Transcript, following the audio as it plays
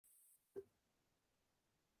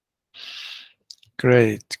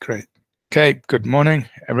Great, great. Okay, good morning,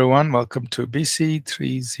 everyone. Welcome to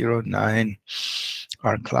BC309,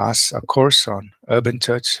 our class, our course on urban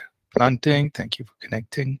church planting. Thank you for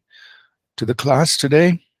connecting to the class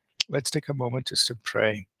today. Let's take a moment just to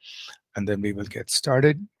pray, and then we will get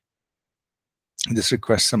started. Just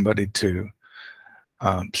request somebody to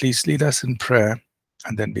please lead us in prayer,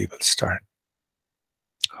 and then we will start.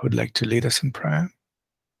 Who would like to lead us in prayer?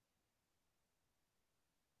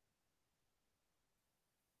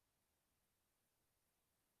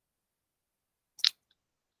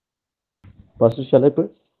 Pastor, shall I pray?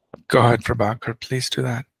 Go ahead, Prabhakar. Please do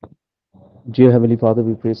that. Dear Heavenly Father,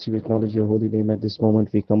 we praise you, acknowledge your holy name. At this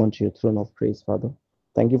moment, we come unto your throne of praise, Father.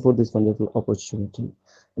 Thank you for this wonderful opportunity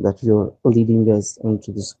that you're leading us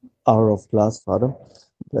into this hour of class, Father.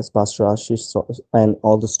 Bless Pastor Ashish and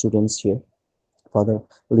all the students here. Father,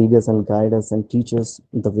 lead us and guide us and teach us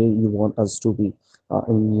the way you want us to be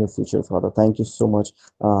in the near future, Father. Thank you so much.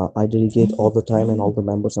 I dedicate all the time and all the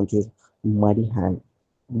members unto your mighty hand.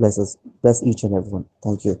 Bless us, bless each and everyone.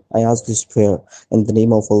 Thank you. I ask this prayer in the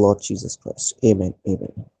name of our Lord Jesus Christ. Amen.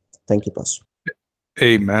 Amen. Thank you, Pastor.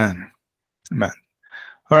 Amen. Amen.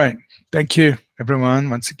 All right. Thank you, everyone.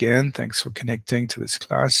 Once again, thanks for connecting to this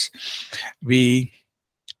class. We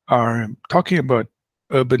are talking about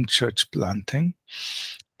urban church planting.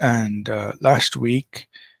 And last week,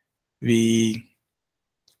 we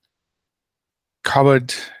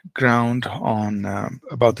covered ground on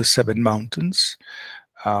about the 7 mountains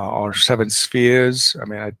or 7 spheres. I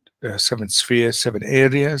mean, 7 spheres, 7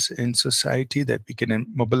 areas in society that we can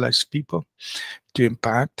mobilize people to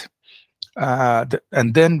impact.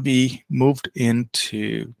 And then we moved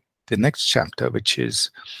into the next chapter, which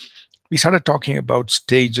is we started talking about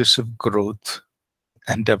stages of growth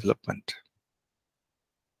and development.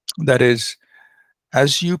 That is,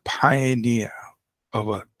 as you pioneer a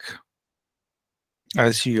work,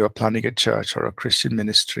 as you are planning a church or a Christian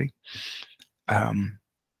ministry,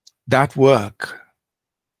 that work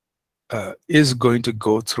is going to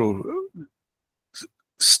go through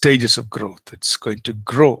stages of growth. It's going to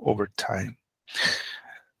grow over time.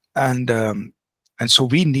 And so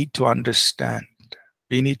we need to understand,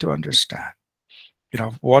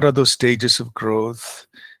 what are those stages of growth?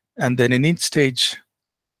 And then in each stage,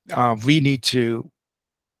 we need to,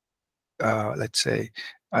 let's say,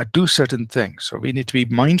 do certain things. So we need to be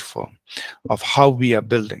mindful of how we are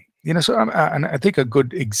building. So and I think a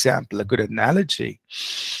good example, a good analogy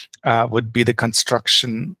would be the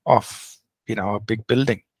construction of, a big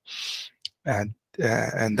building. And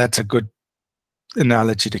that's a good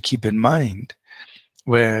analogy to keep in mind,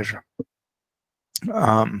 where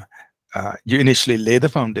you initially lay the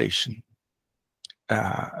foundation.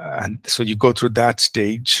 And so you go through that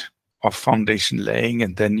stage of foundation laying,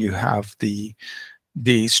 and then you have the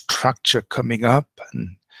structure coming up,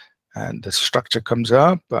 and the structure comes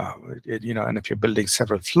up, and if you're building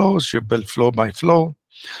several floors, you build floor by floor.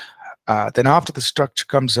 Then after the structure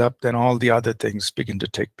comes up, then all the other things begin to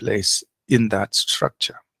take place in that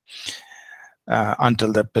structure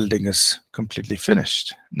until that building is completely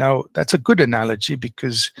finished. Now, that's a good analogy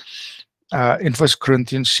because in 1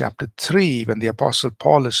 Corinthians chapter 3, when the Apostle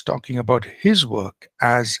Paul is talking about his work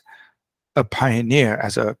as a pioneer,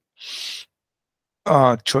 as a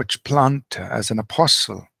church planter, as an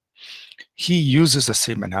apostle, he uses the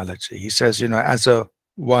same analogy. He says, as a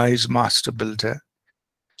wise master builder,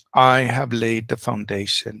 I have laid the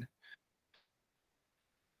foundation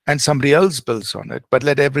and somebody else builds on it, but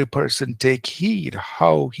let every person take heed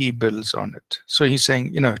how he builds on it. So he's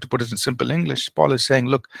saying, to put it in simple English, Paul is saying,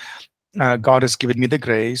 look, God has given me the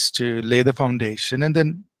grace to lay the foundation, and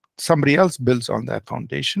then somebody else builds on that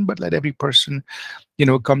foundation, but let every person,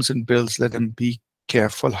 comes and builds, let him be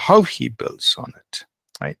careful how he builds on it.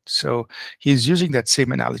 Right. So he's using that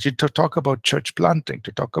same analogy to talk about church planting,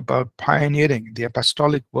 to talk about pioneering, the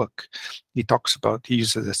apostolic work. He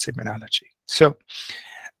uses the same analogy. So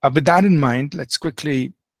with that in mind, let's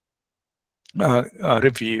quickly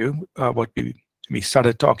review what we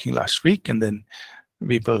started talking last week, and then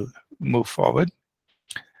we will move forward.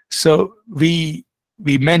 So we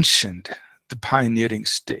mentioned the pioneering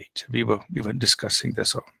stage. We were discussing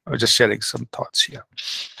this, or I was just sharing some thoughts here.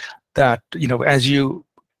 That as you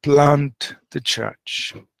plant the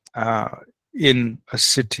church in a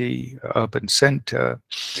city, urban center,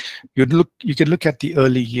 you can look at the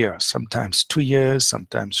early years, sometimes 2 years,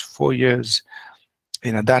 sometimes 4 years.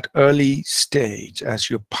 That early stage, as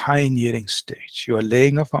your pioneering stage, you are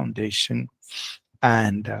laying a foundation,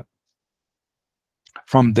 and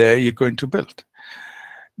from there you're going to build.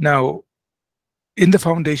 Now, in the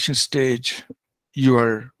foundation stage, you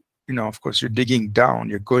are, of course, you're digging down,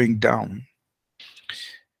 you're going down.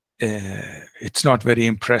 It's not very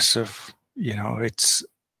impressive. You know, it's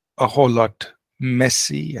a whole lot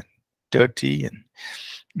messy and dirty, and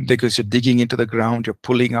because you're digging into the ground, you're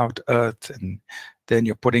pulling out earth, and then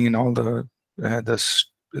you're putting in all the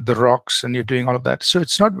rocks, and you're doing all of that. So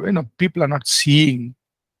it's not, you know, people are not seeing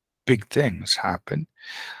big things happen.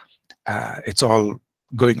 It's all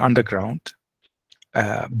going underground.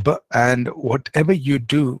 And whatever you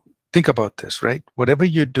do, think about this, right? Whatever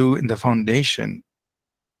you do in the foundation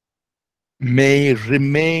may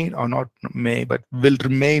remain, or not may, but will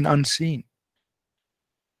remain unseen.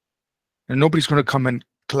 And nobody's going to come and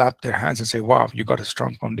clap their hands and say, wow, you got a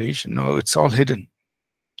strong foundation. No, it's all hidden.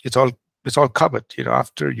 It's all covered, you know,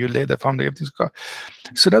 after you lay the foundation, everything's covered.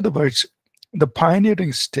 So in other words, the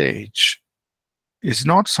pioneering stage is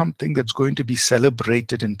not something that's going to be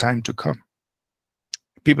celebrated in time to come.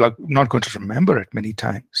 People are not going to remember it many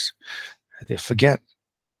times. They forget.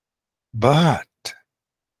 But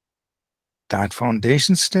that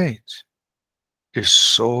foundation stage is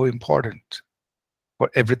so important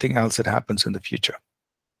for everything else that happens in the future,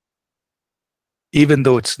 even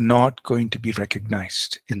though it's not going to be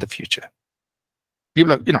recognized in the future.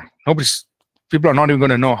 People are, you know, people are not even going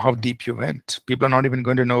to know how deep you went. People are not even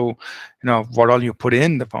going to know, you know, what all you put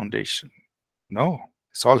in the foundation. No,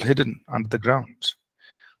 it's all hidden under the ground.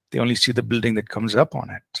 They only see the building that comes up on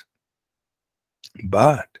it.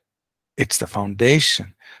 But it's the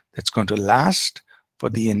foundation that's going to last for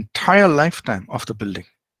the entire lifetime of the building.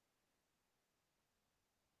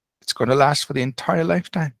 It's going to last for the entire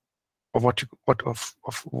lifetime of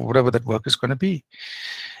whatever that work is going to be.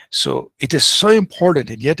 So it is so important,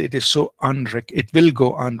 and yet it is so it will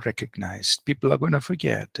go unrecognized. People are going to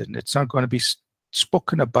forget, and it's not going to be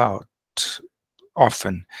spoken about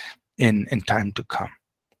often in time to come.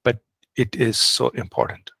 But it is so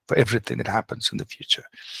important for everything that happens in the future.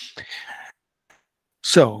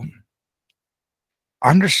 So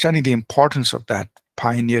understanding the importance of that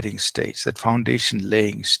pioneering stage, that foundation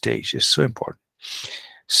laying stage, is so important.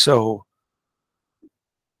 So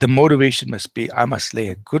the motivation must be, I must lay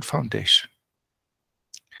a good foundation.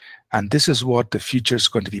 And this is what the future is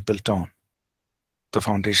going to be built on, the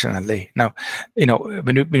foundation I lay. Now, you know,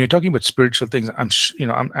 when you're talking about spiritual things,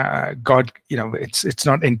 God, you know, it's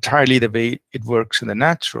not entirely the way it works in the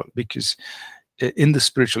natural, because in the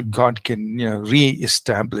spiritual, God can, you know,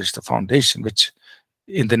 re-establish the foundation, which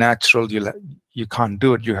in the natural you can't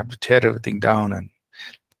do it. You have to tear everything down and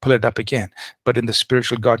pull it up again. But in the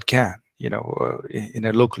spiritual, God can. You know, in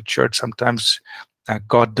a local church, sometimes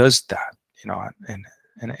God does that. You know,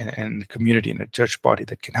 and a community, in a church body,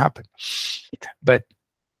 that can happen. But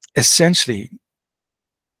essentially,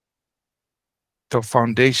 the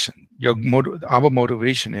foundation, our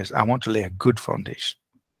motivation is, I want to lay a good foundation.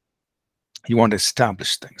 You want to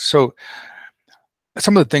establish things. So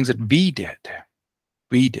some of the things that we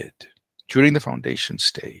did during the foundation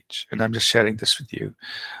stage, and I'm just sharing this with you.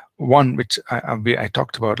 One which I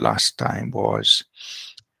talked about last time was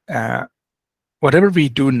whatever we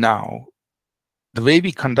do now, the way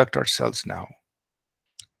we conduct ourselves now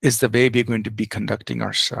is the way we're going to be conducting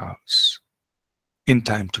ourselves in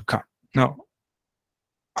time to come. Now,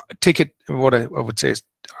 take it, what I would say is,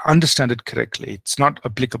 understand it correctly. It's not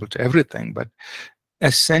applicable to everything, but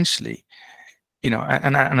essentially, you know,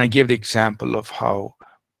 and I gave the example of how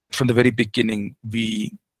from the very beginning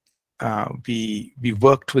we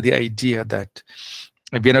worked with the idea that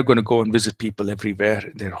we're not going to go and visit people everywhere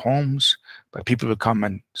in their homes, but people will come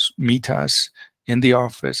and meet us in the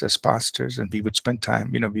office as pastors, and we would spend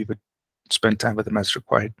time, you know, we would spend time with them as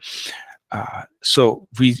required. So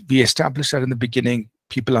we established that in the beginning.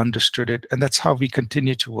 People understood it, and that's how we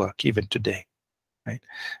continue to work even today, right?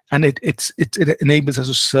 And it enables us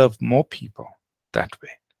to serve more people that way.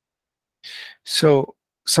 So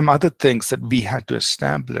some other things that we had to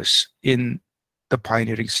establish in the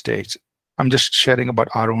pioneering stage, I'm just sharing about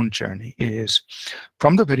our own journey, is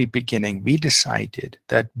from the very beginning, we decided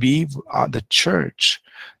that we are the church,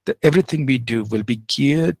 that everything we do will be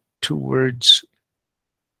geared towards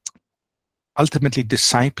ultimately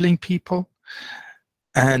discipling people.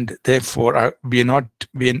 And therefore, we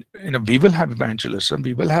will have evangelism,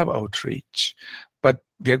 we will have outreach, but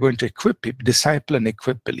we are going to equip people, disciple and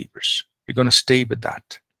equip believers. We're going to stay with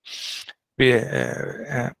that.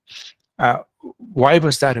 Why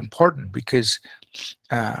was that important? Because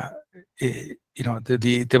you know,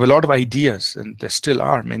 there were a lot of ideas, and there still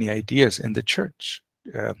are many ideas in the church.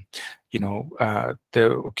 You know,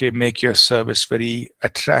 make your service very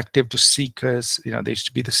attractive to seekers. You know, there used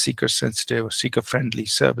to be the seeker-sensitive or seeker-friendly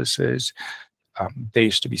services. there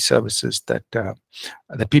used to be services that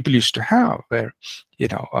that people used to have, where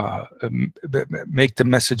make the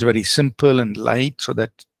message very simple and light, so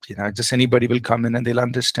that just anybody will come in and they'll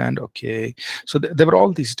understand. Okay, so there were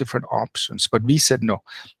all these different options, but we said no.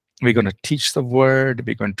 We're going to teach the word.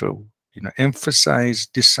 We're going to emphasize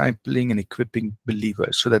discipling and equipping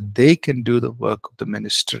believers so that they can do the work of the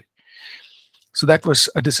ministry. So that was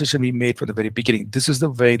a decision we made from the very beginning. This is the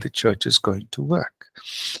way the church is going to work.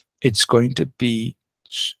 It's going to be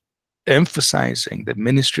emphasizing the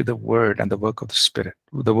ministry of the word and the work of the Spirit,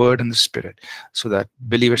 the word and the Spirit, so that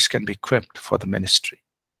believers can be equipped for the ministry.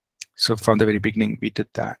 So from the very beginning, we did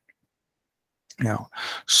that.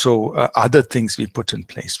 So other things we put in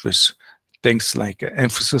place was things like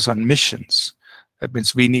emphasis on missions. That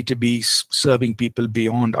means we need to be serving people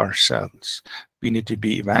beyond ourselves. We need to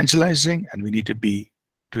be evangelizing, and we need to be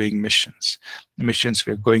doing missions. Missions,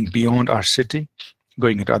 we're going beyond our city,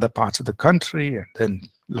 going into other parts of the country, and then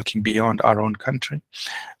looking beyond our own country,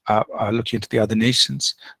 looking into the other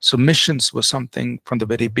nations. So missions was something from the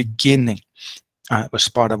very beginning, was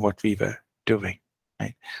part of what we were doing.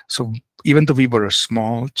 Right? So even though we were a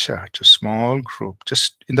small church, a small group,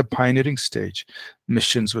 just in the pioneering stage,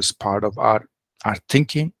 missions was part of our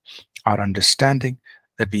thinking, our understanding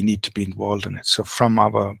that we need to be involved in it. So from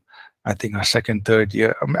our, I think our second, third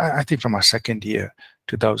year, I think from our second year,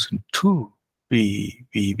 2002, we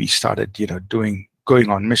started, going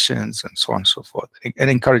on missions and so on and so forth, and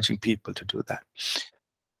encouraging people to do that.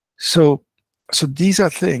 So these are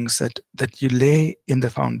things that you lay in the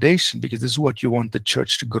foundation, because this is what you want the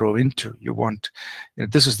church to grow into. You want,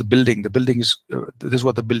 this is the building. The building is, this is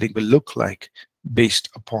what the building will look like based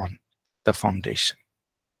upon the foundation,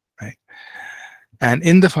 right? And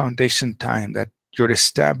in the foundation time, that you're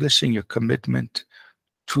establishing your commitment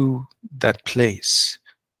to that place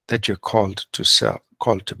that you're called to serve,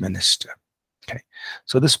 called to minister. Okay,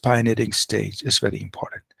 so this pioneering stage is very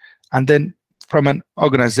important. And then from an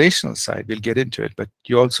organizational side, we'll get into it, but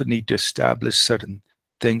you also need to establish certain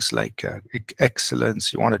things like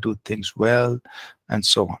excellence. You want to do things well, and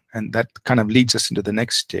so on. And that kind of leads us into the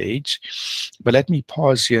next stage. But let me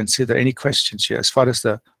pause here and see if there are any questions here as far as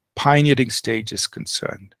the pioneering stage is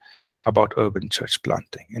concerned about urban church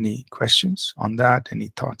planting. Any questions on that?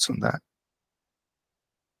 Any thoughts on that?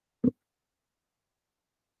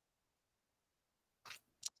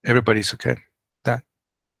 Everybody's okay with that?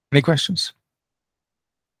 Any questions?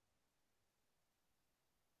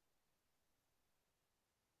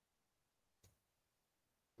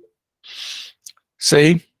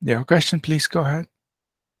 Say, yeah, question, please go ahead.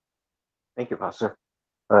 Thank you, Pastor.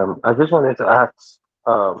 I just wanted to ask,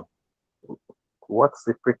 what's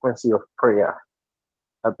the frequency of prayer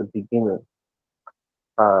at the beginning?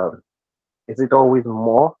 Is it always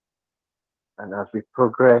more? And as we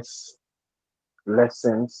progress,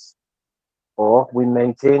 lessons, or we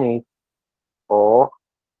maintain it, or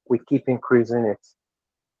we keep increasing it?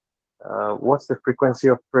 What's the frequency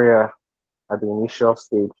of prayer at the initial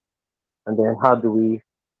stage? And then how do we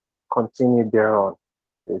continue thereon?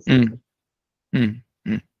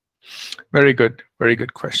 Very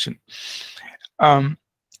good question.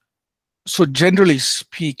 So generally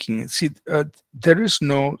speaking, see, there is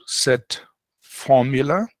no set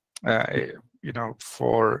formula,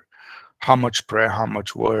 for how much prayer, how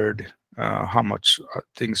much word, how much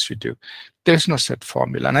things you do. There's no set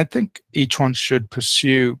formula, and I think each one should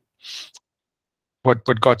pursue what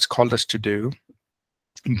God's called us to do.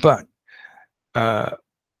 But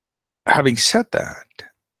having said that,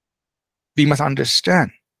 we must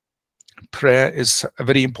understand prayer is a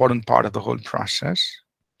very important part of the whole process,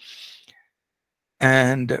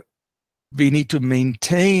 and we need to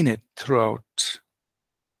maintain it throughout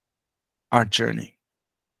our journey.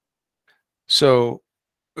 So,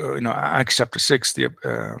 Acts chapter 6,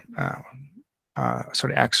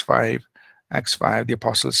 Acts 5, the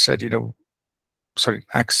apostles said,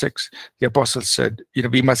 Acts 6, the apostles said,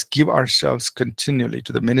 we must give ourselves continually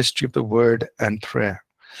to the ministry of the word and prayer.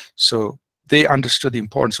 So they understood the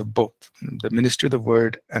importance of both, the ministry of the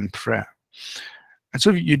word and prayer. And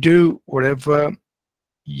so you do whatever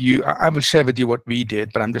I will share with you what we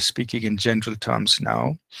did, but I'm just speaking in general terms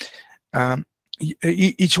now.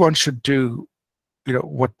 Each one should do,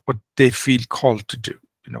 what they feel called to do,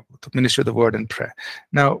 the ministry of the word and prayer.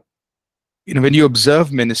 Now, when you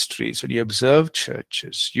observe ministries, when you observe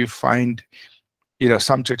churches, you find,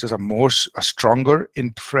 some churches are stronger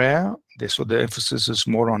in prayer. So the emphasis is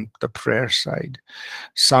more on the prayer side.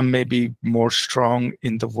 Some may be more strong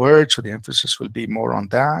in the word, so the emphasis will be more on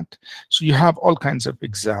that. So you have all kinds of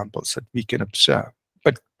examples that we can observe.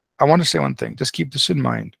 But I want to say one thing, just keep this in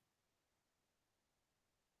mind.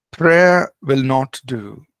 prayer will not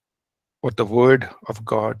do what the Word of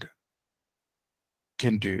God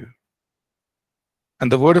can do.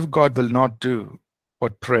 And the Word of God will not do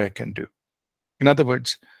what prayer can do. In other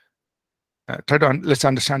words, let's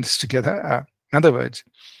understand this together. In other words,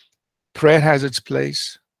 prayer has its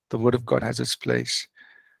place. The Word of God has its place.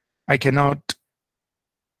 I cannot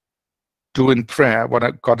do in prayer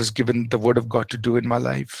what God has given the Word of God to do in my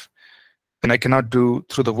life. And I cannot do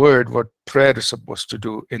through the Word what prayer is supposed to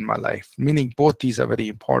do in my life. Meaning both these are very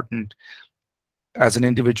important as an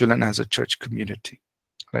individual and as a church community.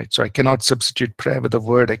 Right? So I cannot substitute prayer with the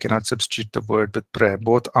Word. I cannot substitute the Word with prayer.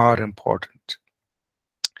 Both are important.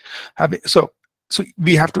 So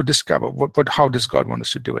we have to discover how does God want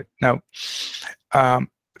us to do it. Now,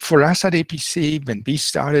 for us at APC, when we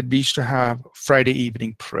started, we used to have Friday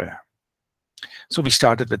evening prayer. So we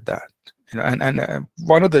started with that. And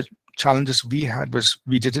one of the challenges we had was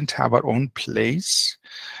we didn't have our own place.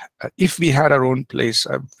 If we had our own place,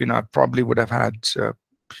 I probably would have had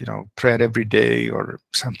prayer every day or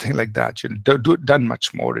something like that. Done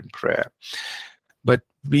much more in prayer. But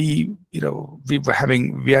we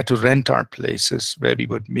had to rent our places where we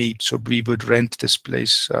would meet. So we would rent this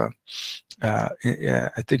place. I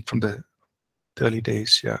think from the early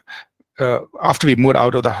days, after we moved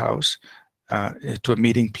out of the house to a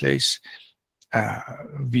meeting place,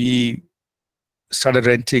 we started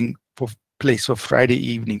renting a place for Friday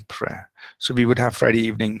evening prayer. So we would have Friday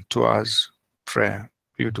evening 2 hours prayer.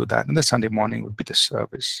 We would do that, and the Sunday morning would be the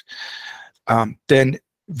service. Then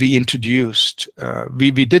we introduced,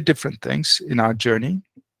 we did different things in our journey.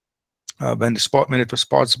 When it was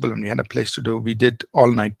possible and we had a place to do, we did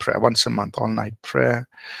all-night prayer, once a month, all-night prayer.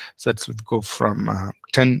 So that would go from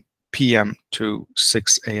 10 p.m. to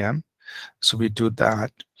 6 a.m. So we do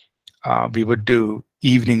that. We would do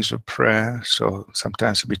evenings of prayer. So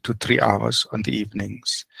sometimes it would be 2-3 hours on the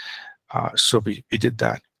evenings. So we did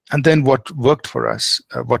that. And then what worked for us,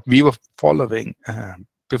 what we were following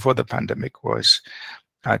before the pandemic was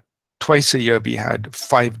twice a year we had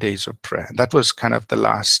 5 days of prayer. That was kind of the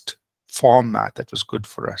last format that was good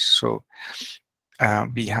for us. So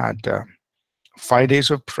we had 5 days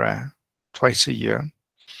of prayer twice a year.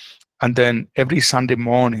 And then every Sunday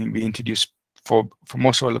morning we introduced, for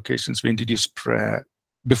most of our locations, we introduced prayer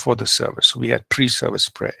before the service. So we had pre-service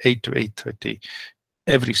prayer, 8 to 8:30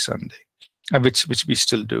 every Sunday, which we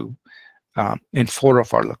still do in 4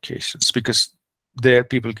 of our locations, because there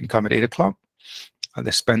people can come at 8 o'clock and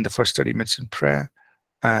they spend the first 30 minutes in prayer.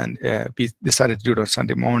 And we decided to do it on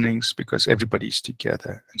Sunday mornings because everybody's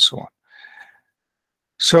together and so on.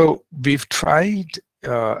 So we've tried,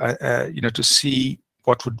 to see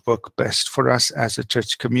what would work best for us as a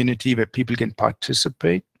church community where people can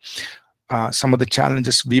participate. Some of the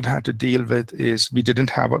challenges we've had to deal with is we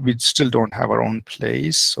still don't have our own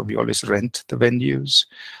place, so we always rent the venues,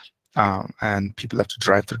 and people have to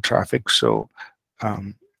drive through traffic. So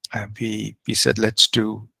we said, let's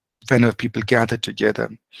do, whenever people gather together,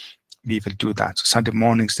 we will do that. So Sunday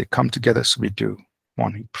mornings they come together, so we do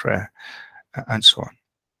morning prayer and so on.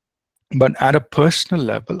 But at a personal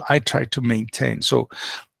level, I try to maintain. So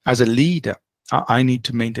as a leader, I need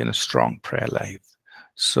to maintain a strong prayer life.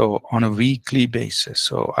 So on a weekly basis,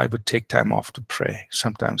 so I would take time off to pray.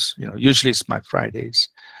 Sometimes, usually it's my Fridays.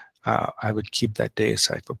 I would keep that day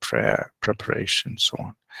aside for prayer, preparation, so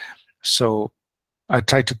on. So I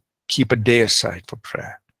try to keep a day aside for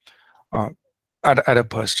prayer at a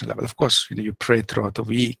personal level. Of course, you pray throughout the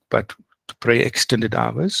week, but to pray extended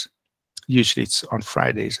hours, usually it's on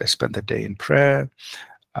Fridays. I spend the day in prayer.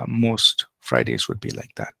 Most Fridays would be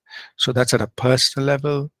like that. So that's at a personal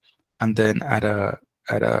level. And then at a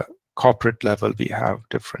corporate level, we have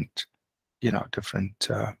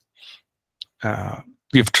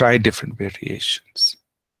we've tried different variations.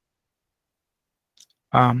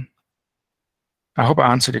 I hope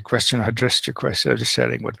I answered your question, I addressed your question. I was just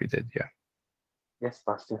sharing what we did, yeah. Yes,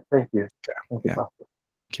 Pastor. Thank you. Thank you, Yeah. Pastor.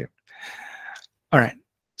 Thank you. All right.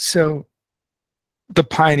 So the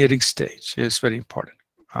pioneering stage is very important.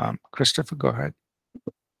 Christopher, go ahead.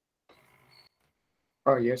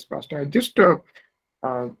 Yes, Pastor. I just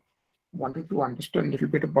wanted to understand a little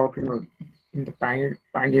bit about, in the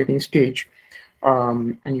pioneering stage.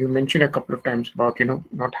 And you mentioned a couple of times about,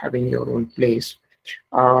 not having your own place.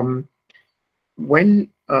 When,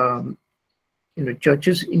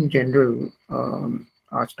 churches in general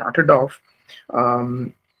are started off,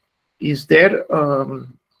 is there, a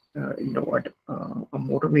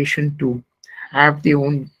motivation to have their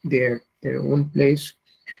own place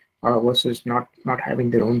versus not having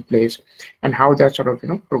their own place, and how that sort of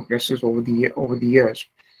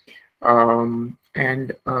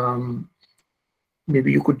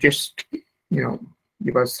maybe you could just,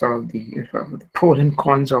 give us sort of the pros and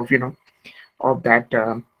cons of, of that,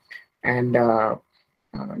 and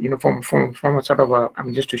from a sort of a, I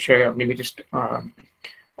mean, just to share, maybe just from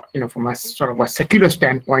a sort of a secular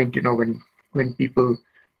standpoint, when people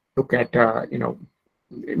look at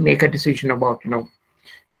make a decision about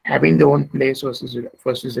having their own place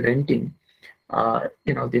versus renting,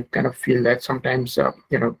 they kind of feel that sometimes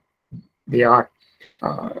they are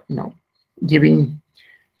giving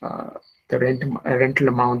the rental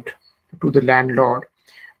amount to the landlord,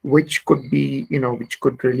 which could be which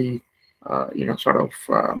could really sort of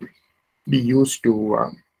be used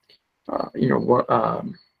to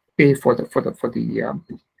pay for the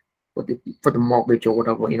mortgage or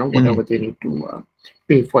whatever whatever they need to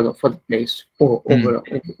pay for the place over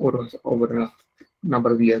a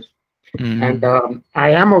number of years. And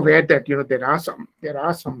I am aware that there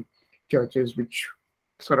are some churches which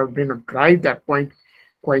sort of drive that point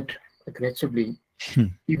quite aggressively,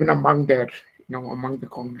 even among their among the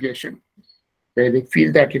congregation, where they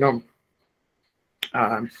feel that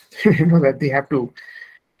that they have to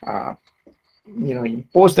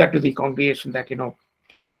impose that to the congregation, that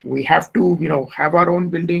we have to have our own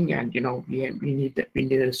building, and we need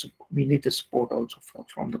the support also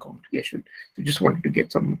from the congregation. So just wanted to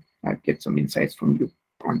get some insights from you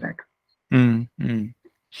on that.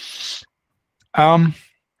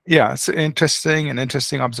 Yeah, it's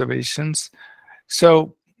interesting observations.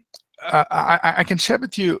 So I can share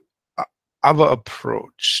with you our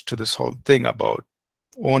approach to this whole thing about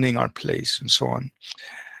owning our place and so on.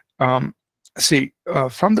 See,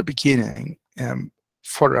 from the beginning,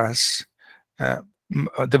 for us,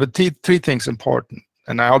 there were three things important,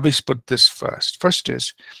 and I always put this first. First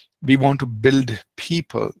is, we want to build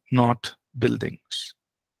people, not buildings.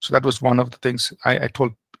 So that was one of the things I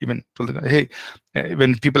told them, hey,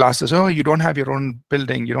 when people ask us, oh, you don't have your own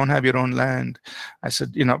building, you don't have your own land. I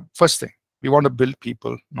said, first thing, we want to build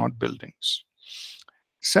people, not buildings.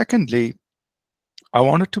 Secondly, I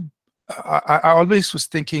always was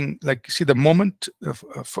thinking, like, see, the moment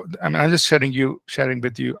I'm just sharing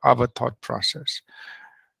with you our thought process.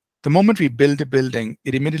 The moment we build a building,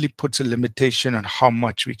 it immediately puts a limitation on how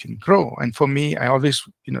much we can grow. And for me, I always,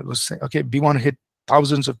 was saying, okay, we want to hit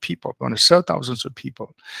thousands of people, we want to serve thousands of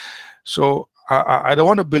people. So I don't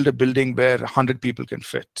want to build a building where 100 people can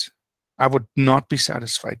fit. I would not be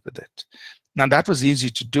satisfied with it. Now, that was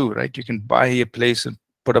easy to do, right? You can buy a place and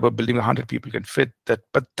put up a building where 100 people can fit.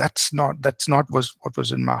 But that's not what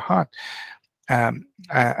was in my heart. And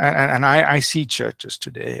I see churches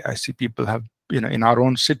today. I see people have, in our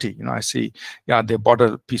own city, I see, they bought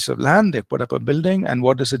a piece of land, they put up a building, and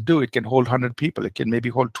what does it do? It can hold 100 people. It can maybe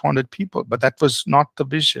hold 200 people. But that was not the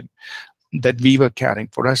vision that we were carrying.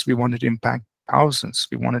 For us, we wanted to impact thousands.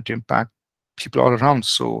 We wanted to impact people all around.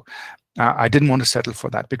 So I didn't want to settle for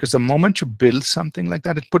that, because the moment you build something like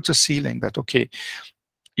that, it puts a ceiling that, okay,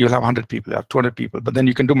 you'll have 100 people, you have 200 people, but then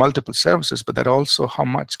you can do multiple services, but that also, how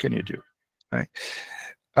much can you do, right?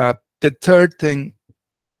 The third thing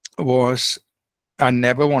was, I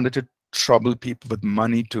never wanted to trouble people with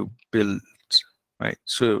money to build, right?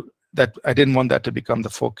 So that I didn't want that to become the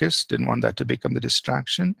focus, didn't want that to become the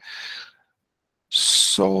distraction.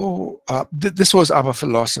 So this was our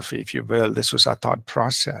philosophy, if you will. This was our thought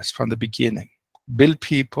process from the beginning. Build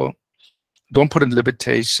people, don't put a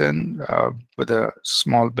limitation with a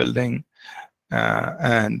small building.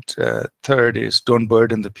 And third is, don't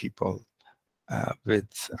burden the people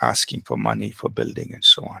with asking for money for building and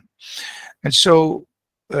so on. And so,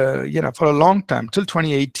 for a long time, till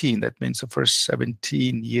 2018, that means the first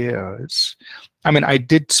 17 years. I mean, I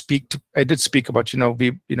did speak about,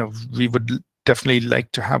 we would definitely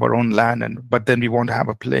like to have our own land, but then we want to have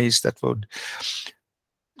a place that would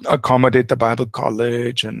accommodate the Bible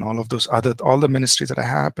College and all of those all the ministries that are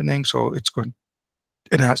happening. So it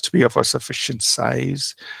has to be of a sufficient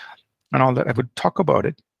size and all that. I would talk about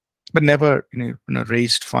it, but never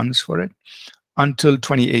raised funds for it until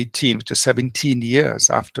 2018, which is 17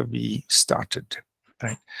 years after we started,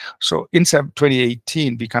 right? So in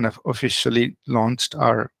 2018, we kind of officially launched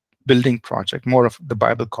our building project, more of the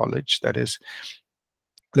Bible College. That is,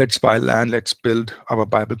 let's buy land, let's build our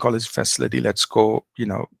Bible College facility, let's go,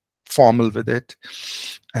 formal with it,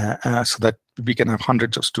 so that we can have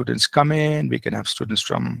hundreds of students come in, we can have students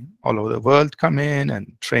from all over the world come in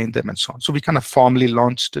and train them and so on. So we kind of formally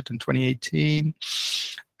launched it in 2018.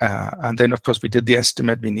 And then, of course, we did the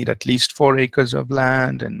estimate. We need at least 4 acres of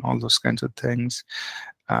land and all those kinds of things.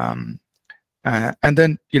 And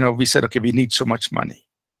then, we said, okay, we need so much money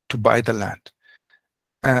to buy the land.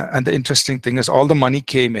 And the interesting thing is, all the money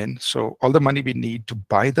came in. So all the money we need to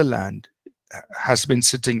buy the land has been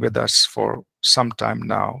sitting with us for some time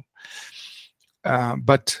now,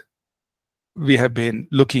 but we have been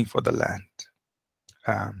looking for the land.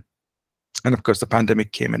 And of course, the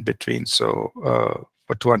pandemic came in between. So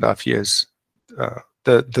for 2.5 years,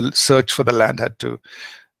 the search for the land had to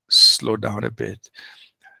slow down a bit.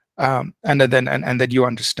 And then you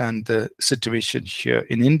understand the situation here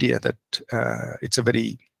in India, that it's a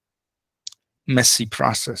very messy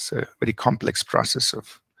process, a very complex process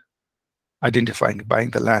of identifying, buying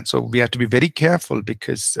the land. So we have to be very careful,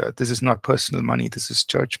 because this is not personal money, this is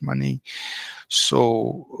church money.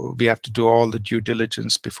 So we have to do all the due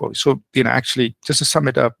diligence before. So, actually, just to sum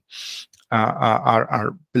it up,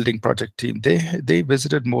 our building project team, they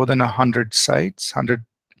visited more than 100 sites, 100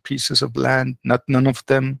 pieces of land. None of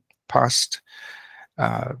them passed.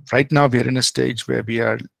 Right now, we are in a stage where we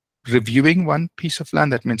are reviewing one piece of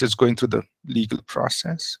land. That means it's going through the legal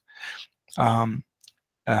process.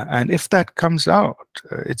 And if that comes out,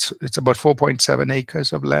 it's about 4.7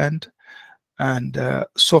 acres of land, and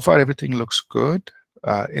so far everything looks good.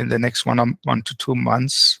 In the next 1 to 2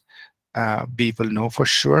 months, we will know for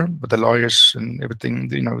sure. But the lawyers and everything,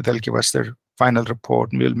 they'll give us their final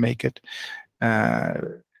report, and we'll make it.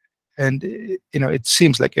 And it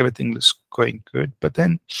seems like everything is going good. But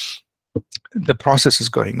then the process is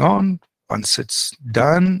going on. Once it's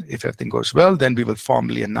done, if everything goes well, then we will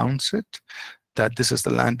formally announce it, that this is the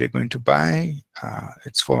land we're going to buy.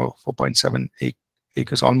 It's for 4.7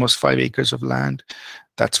 acres, almost 5 acres of land.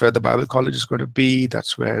 That's where the Bible College is going to be.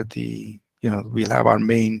 That's where we'll have our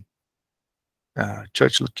main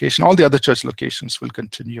church location. All the other church locations will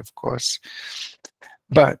continue, of course.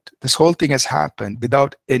 But this whole thing has happened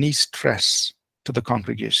without any stress to the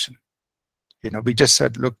congregation. We just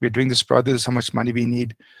said, look, we're doing this project. This is how much money we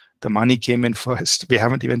need. The money came in first. We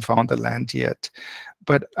haven't even found the land yet.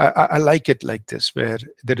 But I like it like this, where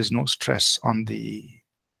there is no stress on the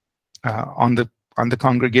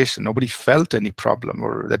congregation. Nobody felt any problem,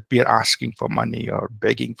 or that we are asking for money or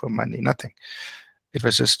begging for money. Nothing. It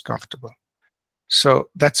was just comfortable. So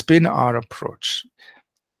that's been our approach.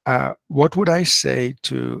 What would I say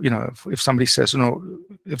to, if somebody says,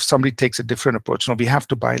 if somebody takes a different approach, we have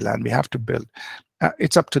to buy land, we have to build.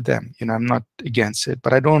 It's up to them. I'm not against it,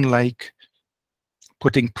 but I don't like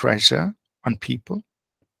putting pressure on people.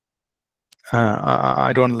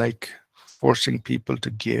 I don't like forcing people to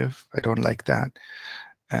give. I don't like that.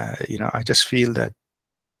 I just feel that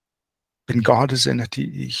when God is in it,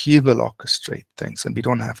 he will orchestrate things, and we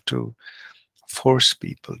don't have to force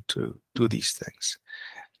people to do these things.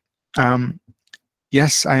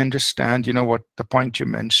 Yes, I understand, what the point you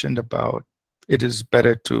mentioned about it is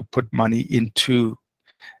better to put money into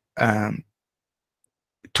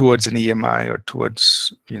towards an EMI or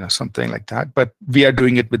towards, something like that. But we are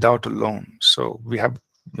doing it without a loan. So we have,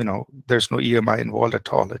 there's no EMI involved at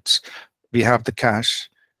all. We have the cash,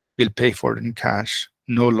 we'll pay for it in cash,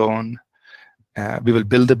 no loan. We will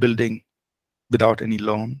build the building without any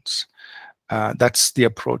loans. That's the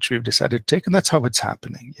approach we've decided to take, and that's how it's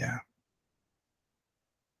happening. Yeah.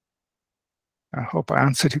 I hope I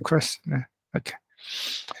answered your question. Okay.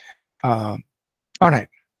 All right.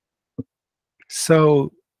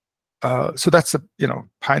 So that's the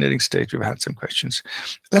pioneering stage. We've had some questions.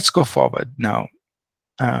 Let's go forward now.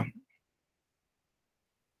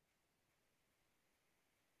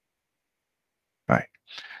 Right.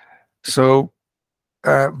 So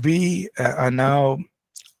we are now.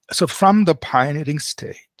 So from the pioneering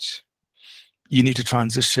stage, you need to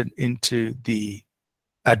transition into the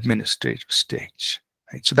administrative stage.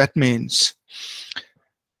 Right? So that means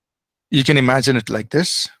you can imagine it like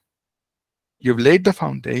this. You've laid the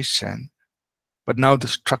foundation, but now the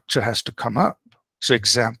structure has to come up. So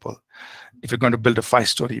example, if you're going to build a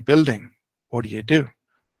 5-story building, what do?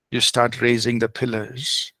 You start raising the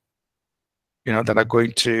pillars, that are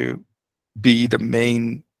going to be the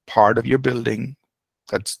main part of your building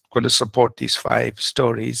that's going to support these 5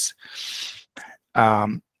 stories.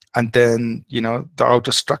 And then, the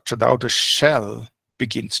outer structure, the outer shell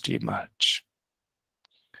begins to emerge.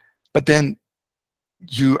 But then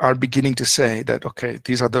you are beginning to say that, okay,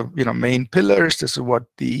 these are the main pillars. This is what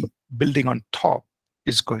the building on top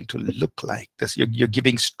is going to look like. You're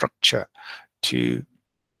giving structure to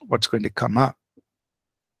what's going to come up.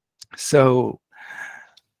 So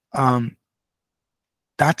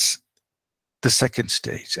that's the second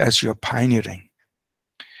stage. As you're pioneering,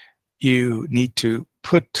 you need to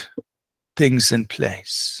put things in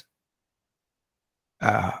place,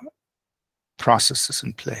 processes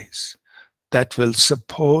in place that will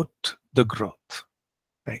support the growth,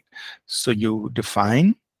 right? So you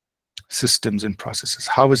define systems and processes.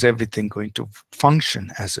 How is everything going to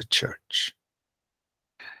function as a church?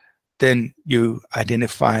 then you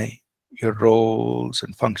identify your roles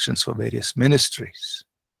and functions for various ministries,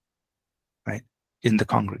 right, in the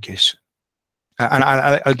congregation. And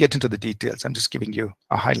I'll get into the details. I'm just giving you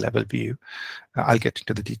a high-level view. I'll get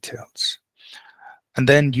into the details. And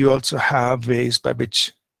then you also have ways by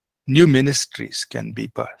which new ministries can be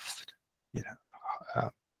birthed,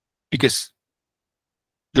 because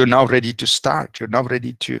you're now ready to start. You're now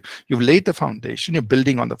ready to, you've laid the foundation, you're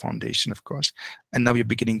building on the foundation, of course, and now you're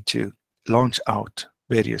beginning to launch out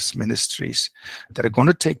various ministries that are going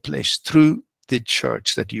to take place through the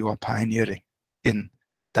church that you are pioneering in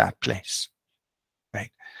that place,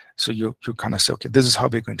 right? So you kind of say, okay, this is how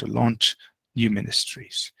we're going to launch new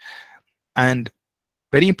ministries. And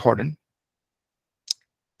very important,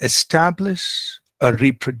 establish a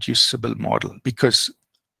reproducible model, because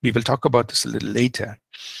we will talk about this a little later,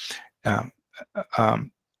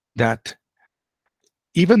 that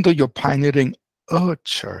even though you're pioneering a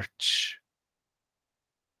church,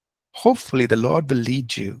 hopefully the Lord will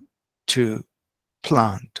lead you to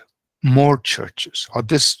plant more churches, or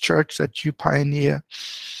this church that you pioneer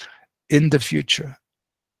in the future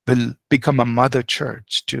will become a mother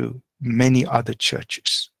church to many other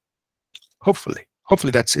churches. Hopefully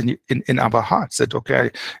that's in our hearts, that okay,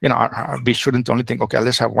 we shouldn't only think, okay,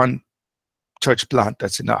 let's have one church plant,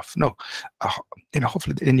 that's enough. No,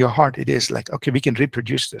 hopefully in your heart it is like, okay, we can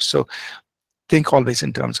reproduce this. So think always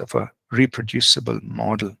in terms of a reproducible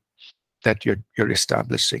model that you're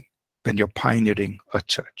establishing when you're pioneering a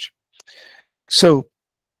church. So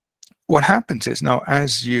what happens is, now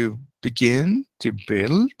as you begin to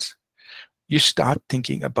build, you start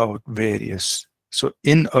thinking about various, so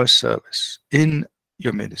in a service, in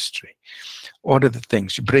your ministry, what are the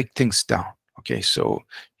things, you break things down. Okay, so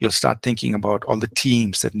you'll start thinking about all the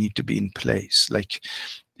teams that need to be in place, like,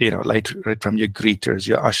 right from your greeters,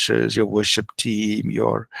 your ushers, your worship team,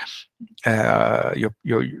 you may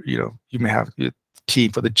have your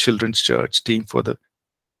team for the children's church, team for the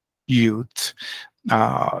youth.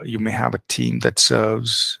 You may have a team that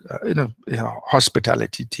serves,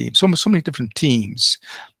 hospitality team. So many different teams.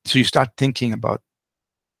 So you start thinking about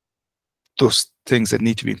those things that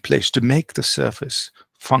need to be in place to make the service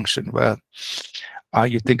function well.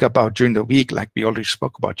 You think about during the week, like we already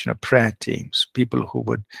spoke about, prayer teams, people who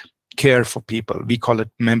would care for people. We call it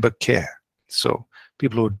member care. So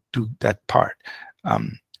people who do that part.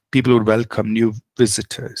 People who welcome new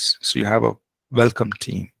visitors. So you have a welcome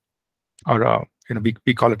team, or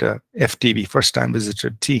we call it a FTV, first time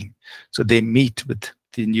visitor team. So they meet with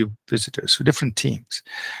the new visitors, so different teams.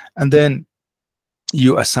 And then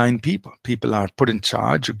you assign people. People are put in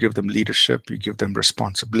charge. You give them leadership. You give them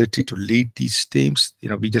responsibility to lead these teams.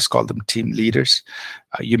 We just call them team leaders.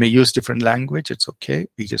 You may use different language. It's okay.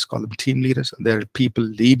 We just call them team leaders. And there are people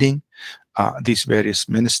leading these various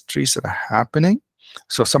ministries that are happening.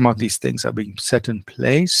 So some of these things are being set in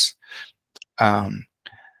place. And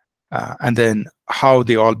then how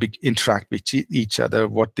they all interact with each other,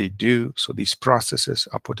 what they do. So these processes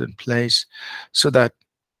are put in place so that,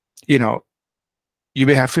 you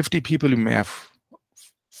may have 50 people, you may have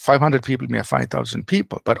 500 people, you may have 5,000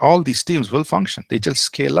 people, but all these teams will function. They just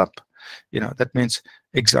scale up. That means,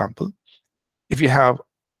 example, if you have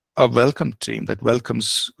a welcome team that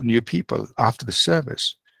welcomes new people after the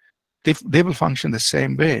service, they will function the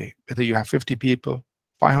same way, whether you have 50 people,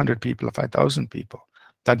 500 people, or 5,000 people.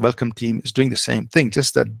 That welcome team is doing the same thing,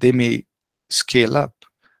 just that they may scale up.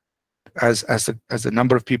 As the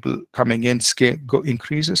number of people coming in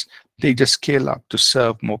increases, they just scale up to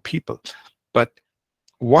serve more people. But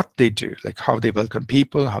what they do, like how they welcome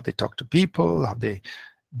people, how they talk to people, how they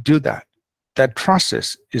do that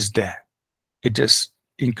process is there. It just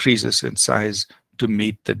increases in size to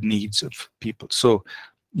meet the needs of people. So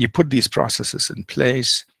you put these processes in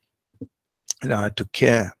place to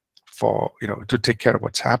care for, to take care of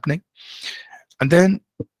what's happening. And then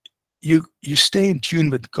you stay in tune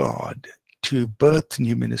with God to birth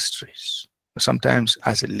new ministries. Sometimes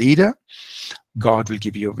as a leader, God will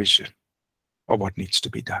give you a vision of what needs to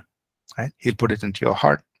be done, right? He'll put it into your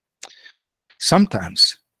heart.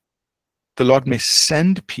 Sometimes the Lord may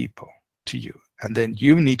send people to you, and then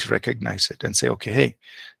you need to recognize it and say, okay, hey,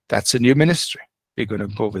 that's a new ministry. We're going to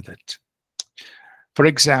go with it. For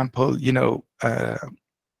example,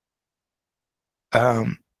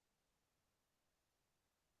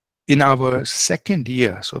 in our second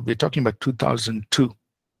year, so we're talking about 2002,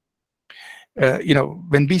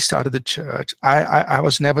 when we started the church, I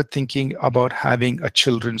was never thinking about having a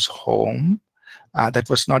children's home. That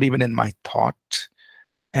was not even in my thought.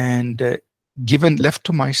 And left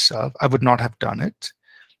to myself, I would not have done it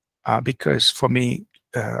because for me,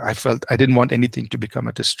 I felt I didn't want anything to become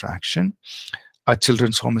a distraction. Our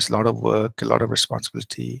children's home is a lot of work, a lot of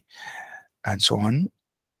responsibility, and so on.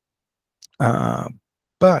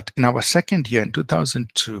 But in our second year, in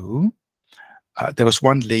 2002, there was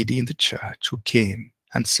one lady in the church who came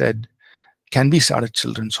and said, "Can we start a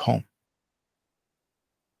children's home?"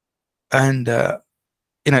 And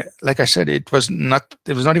like I said, it was not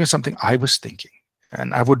even something I was thinking,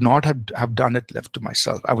 and I would not have done it left to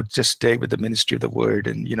myself. I would just stay with the ministry of the word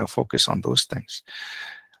and focus on those things.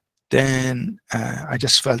 Then I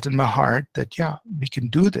just felt in my heart that, yeah, we can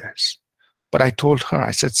do this. But I told her,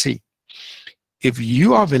 I said, see, if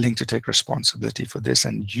you are willing to take responsibility for this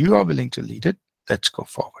and you are willing to lead it, let's go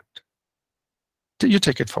forward. You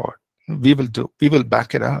take it forward. We will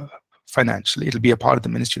back it up financially. It'll be a part of the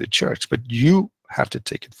ministry of the church, but you have to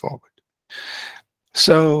take it forward.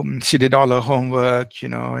 So she did all her homework,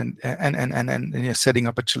 and setting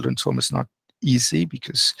up a children's home is not easy,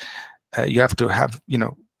 because you have to have,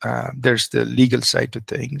 there's the legal side to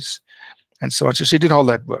things, and so on. So she did all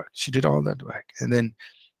that work. And then,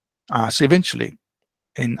 so eventually,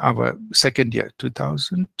 in our second year,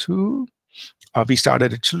 2002, we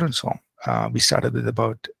started a children's home. We started with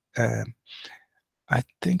about, I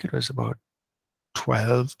think it was about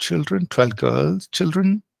 12 children, 12 girls,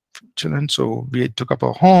 children. So we took up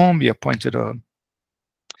a home. We appointed a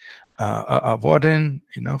warden,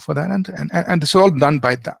 for that, and this was all done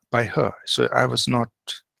by her. So I was not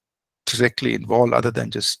directly involved, other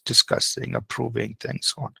than just discussing, approving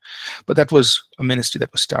things, so on. But that was a ministry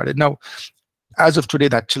that was started. Now, as of today,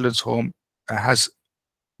 that children's home has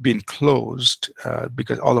been closed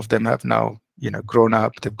because all of them have now, grown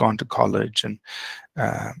up. They've gone to college and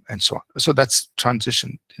so on. So that's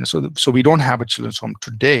transitioned. So we don't have a children's home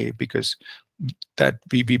today, because that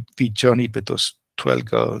we journeyed with those 12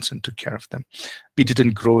 girls and took care of them. We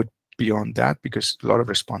didn't grow it beyond that because a lot of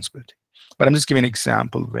responsibility. But I'm just giving an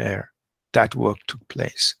example where that work took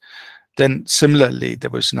place. Then similarly, there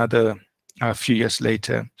was another, a few years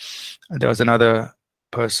later, there was another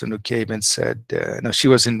person who came and said, she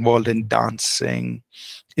was involved in dancing,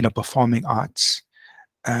 performing arts,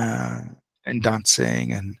 and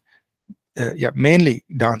dancing, and mainly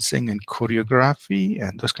dancing and choreography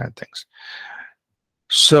and those kind of things.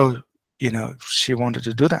 So, she wanted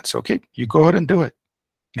to do that. So, okay, you go ahead and do it.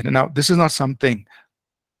 Now, this is not something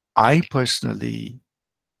I personally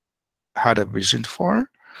had a vision for,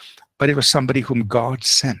 but it was somebody whom God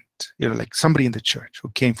sent, like somebody in the church who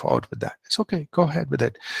came forward with that. It's okay, go ahead with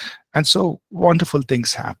it. And so wonderful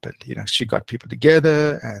things happened. She got people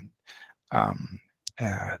together, and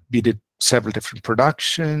we did several different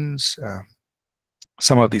productions.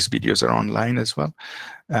 Some of these videos are online as well.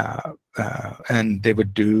 And they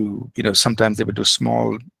would do, sometimes they would do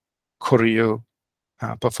small choreo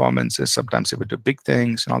performances. Sometimes they would do big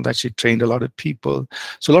things and all that. She trained a lot of people.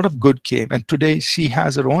 So a lot of good came. And today she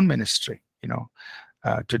has her own ministry.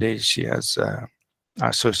 Today she has,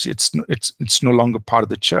 so it's no longer part of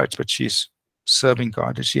the church, but she's serving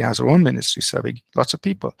God, and she has her own ministry serving lots of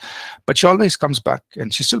people. But she always comes back,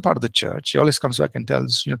 and she's still part of the church. She always comes back and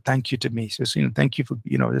tells, thank you to me. She says, thank you for,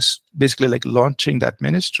 this basically like launching that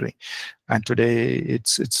ministry. And today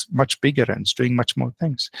it's much bigger and it's doing much more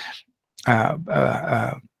things.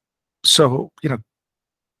 So,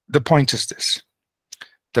 the point is this.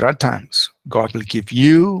 There are times God will give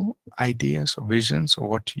you ideas or visions or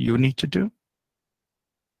what you need to do.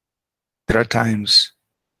 There are times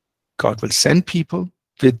God will send people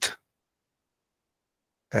with,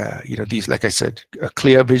 these, like I said, a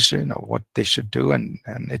clear vision of what they should do, and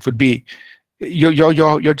it would be,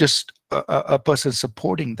 you're just a person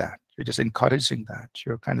supporting that. You're just encouraging that.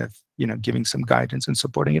 You're kind of, giving some guidance and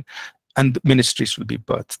supporting it, and the ministries will be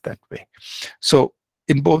birthed that way. So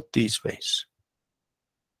in both these ways,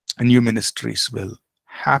 new ministries will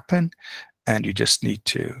happen, and you just need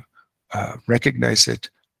to recognize it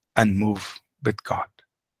and move with God.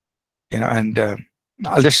 And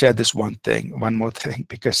I'll just share this one more thing,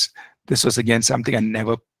 because this was again something I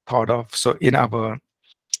never thought of. So in our,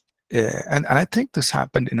 and I think this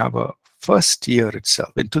happened in our first year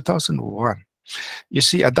itself, in 2001. You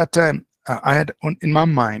see, at that time, I had, in my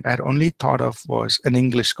mind, I had only thought of was an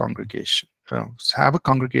English congregation. Have a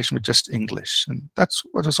congregation with just English, and that's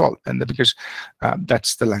what was all. And because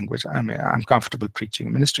that's the language I'm comfortable preaching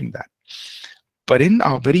and ministering that. But in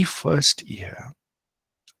our very first year,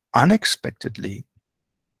 unexpectedly,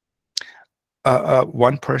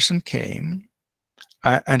 one person came,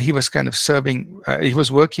 and he was kind of serving. He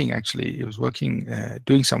was working, actually. He was working,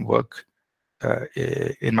 doing some work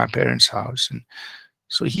in my parents' house. And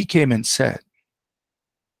so he came and said,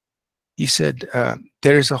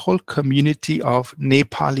 there is a whole community of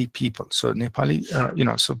Nepali people. So Nepali,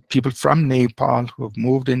 so people from Nepal who have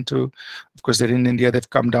moved into, of course, they're in India, they've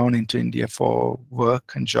come down into India for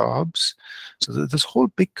work and jobs. So there's this whole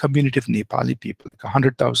big community of Nepali people, like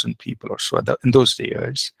 100,000 people or so in those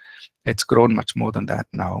years. It's grown much more than that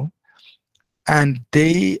now. And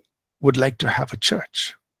they would like to have a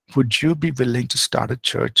church. Would you be willing to start a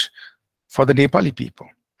church for the Nepali people?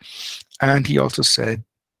 And he also said,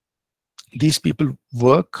 these people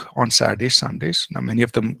work on Saturdays, Sundays. Now, many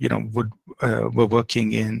of them, were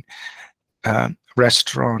working in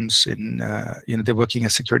restaurants, they're working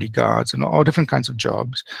as security guards and all different kinds of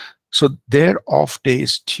jobs. So their off day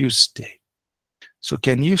is Tuesday. So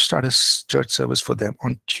can you start a church service for them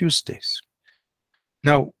on Tuesdays?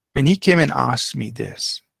 Now, when he came and asked me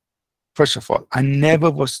this, first of all, I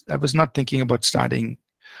was not thinking about starting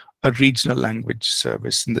a regional language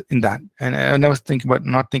service in that. And I never not thinking about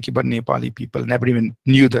Nepali people, never even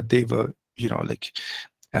knew that they were, they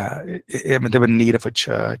were in need of a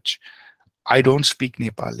church. I don't speak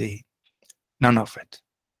Nepali, none of it.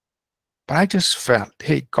 But I just felt,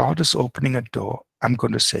 hey, God is opening a door. I'm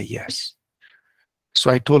going to say yes.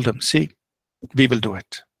 So I told him, see, we will do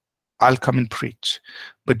it. I'll come and preach,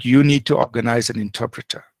 but you need to organize an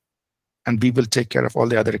interpreter and we will take care of all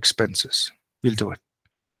the other expenses. We'll do it.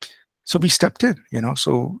 So we stepped in,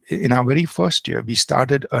 so in our very first year, we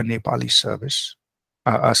started a Nepali service,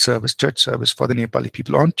 church service for the Nepali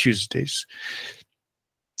people on Tuesdays.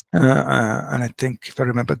 And I think, if I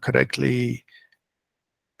remember correctly,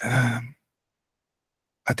 I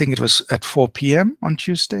think it was at 4 p.m. on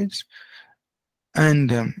Tuesdays.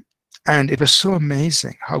 And it was so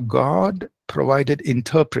amazing how God provided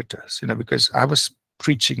interpreters, because I was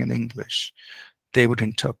preaching in English. They would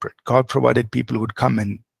interpret. God provided people who would come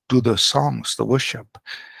and do the songs, the worship.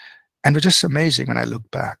 And it was just amazing when I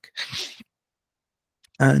look back.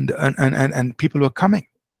 And people were coming,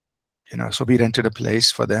 so we rented a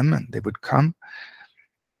place for them and they would come.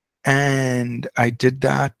 And I did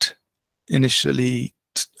that initially,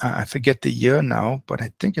 I forget the year now, but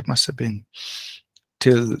I think it must have been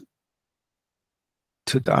till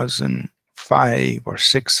 2005 or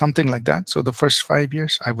 6, something like that. So the first 5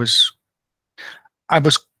 years, I was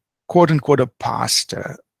quote unquote a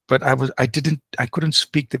pastor, but I couldn't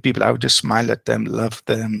speak to people. I would just smile at them, love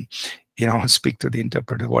them, speak to the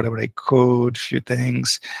interpreter, whatever I could, few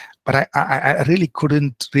things. But I really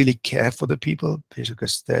couldn't really care for the people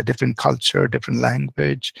because they're different culture, different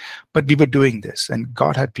language. But we were doing this and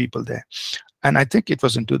God had people there. And I think it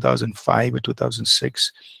was in 2005 or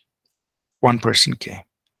 2006, one person came.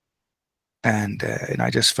 And I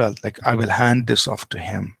just felt like I will hand this off to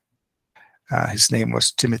him. His name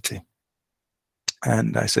was Timothy.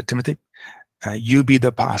 And I said, Timothy, you be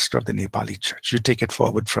the pastor of the Nepali church. You take it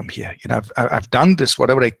forward from here. I've done this,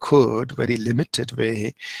 whatever I could, very limited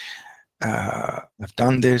way. I've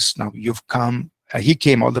done this. Now you've come. He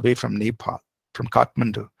came all the way from Nepal, from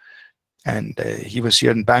Kathmandu. And he was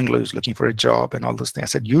here in Bangalore. He was looking for a job and all those things. I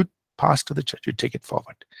said, you pastor the church. You take it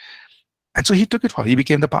forward. And so he took it forward. He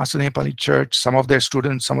became the pastor of the Nepali church. Some of their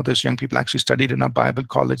students, some of those young people actually studied in our Bible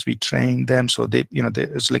college. We trained them. So they,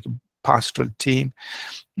 there's like a pastoral team.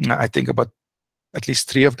 I think about at least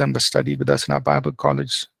 3 of them were studied with us in our Bible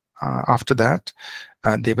college. After that,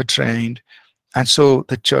 they were trained. And so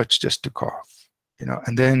the church just took off,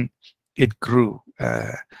 and then it grew.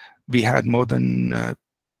 We had more than,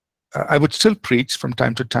 I would still preach from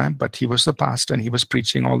time to time, but he was the pastor and he was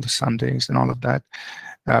preaching all the Sundays and all of that.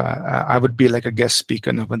 I would be like a guest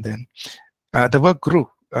speaker now and then. The work grew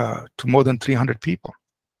to more than 300 people.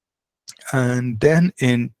 And then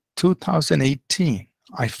in 2018,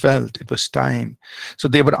 I felt it was time. So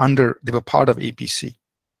they were part of APC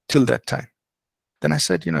till that time. Then I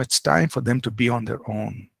said, it's time for them to be on their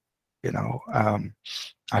own, for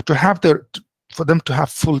them to have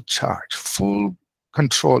full charge, full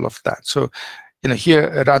control of that. So,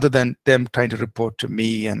 here, rather than them trying to report to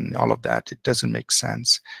me and all of that, it doesn't make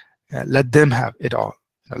sense. Let them have it all.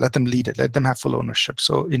 Let them lead it. Let them have full ownership.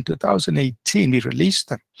 So in 2018, we released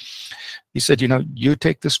them. We said, you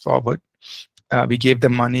take this forward. We gave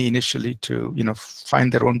them money initially to,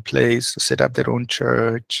 find their own place, set up their own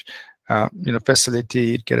church,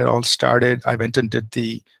 facility, get it all started. I went and did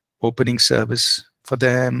the opening service for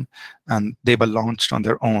them, and they were launched on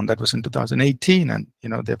their own. That was in 2018, and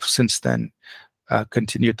they've since then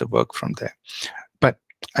continued the work from there. But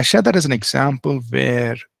I share that as an example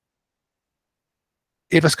where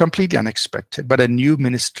it was completely unexpected, but a new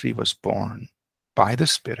ministry was born by the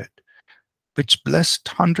Spirit, which blessed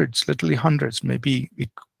hundreds, literally hundreds, maybe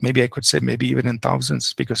I could say maybe even in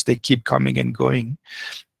thousands, because they keep coming and going.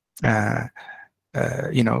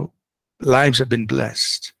 lives have been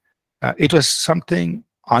blessed. It was something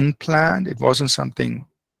unplanned. It wasn't something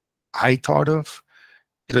I thought of.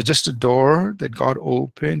 It was just a door that God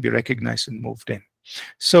opened, we recognized and moved in.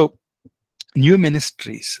 So new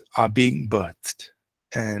ministries are being birthed,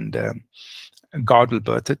 and God will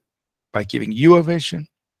birth it by giving you a vision.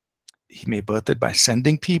 He may birth it by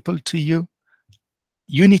sending people to you.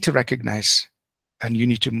 You need to recognize and you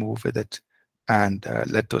need to move with it and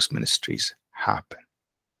let those ministries happen.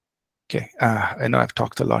 Okay, I know I've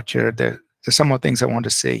talked a lot here. There's some more things I want to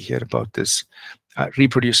say here about this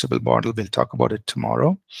reproducible model. We'll talk about it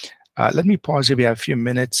tomorrow. Let me pause here. We have a few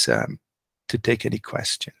minutes to take any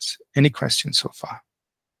questions. Any questions so far?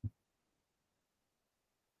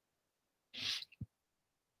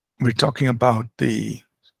 We're talking about the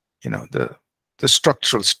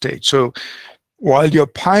structural stage. So while you're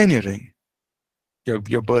pioneering, you're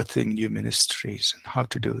birthing new ministries and how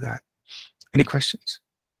to do that. Any questions?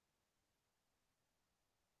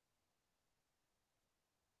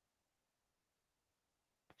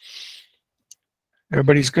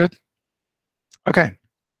 Everybody's good? Okay.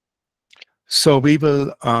 So we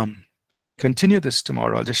will continue this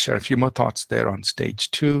tomorrow. I'll just share a few more thoughts there on stage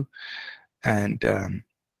 2, and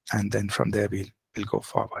then from there we'll go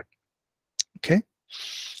forward. Okay.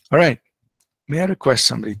 All right. May I request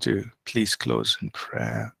somebody to please close in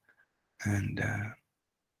prayer, and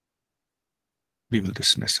we will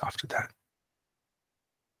dismiss after that.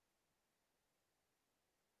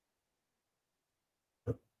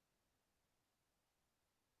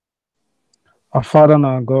 Our Father and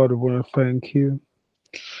our God, we want to thank you.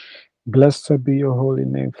 Blessed be your holy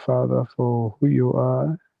name, Father, for who you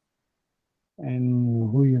are and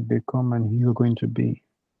who you've become and who you're going to be.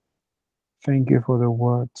 Thank you for the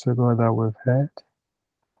words, O God, that we've heard.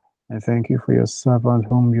 And thank you for your servant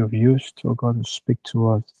whom you've used, O God, to speak to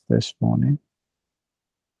us this morning.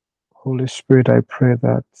 Holy Spirit, I pray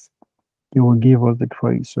that you will give us the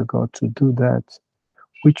grace, O God, to do that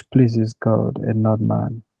which pleases God and not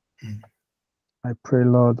man. I pray,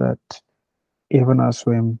 Lord, that even as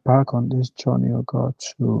we embark on this journey, O God,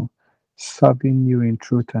 to serving you in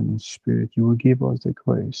truth and in spirit, you will give us the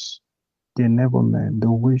grace, the enablement,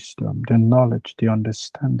 the wisdom, the knowledge, the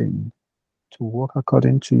understanding to walk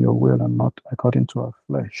according to your will and not according to our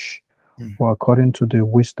flesh or according to the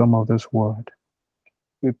wisdom of this world.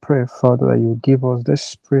 We pray, Father, that you give us this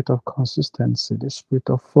spirit of consistency, this spirit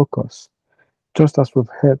of focus, just as we've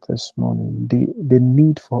heard this morning, the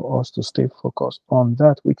need for us to stay focused on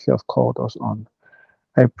that which you have called us on.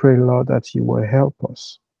 I pray, Lord, that you will help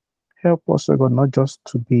us. Help us, O God, not just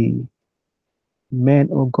to be men,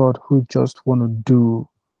 O God, who just want to do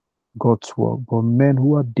God's work, but men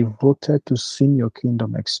who are devoted to seeing your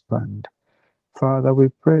kingdom expand. Father, we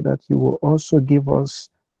pray that you will also give us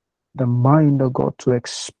the mind, O God, to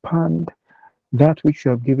expand that which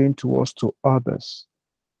you have given to us to others.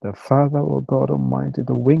 The Father, O God Almighty,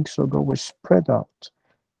 the wings, O God, will spread out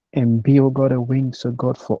and be, O God, the wings, O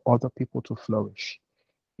God, for other people to flourish.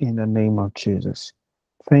 In the name of Jesus.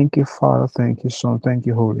 Thank you, Father. Thank you, Son. Thank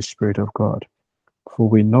you, Holy Spirit of God. For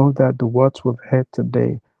we know that the words we've heard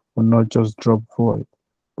today will not just drop void,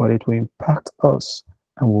 but it will impact us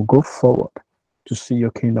and will go forward to see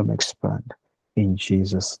your kingdom expand. In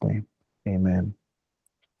Jesus' name, amen.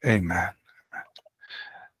 Amen.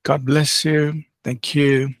 God bless you. Thank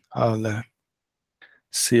you. I'll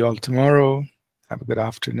see you all tomorrow. Have a good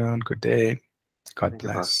afternoon, good day. God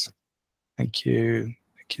bless. Thank you.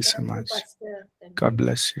 Thank you so much. God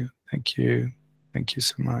bless you. Thank you. Thank you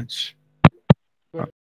so much.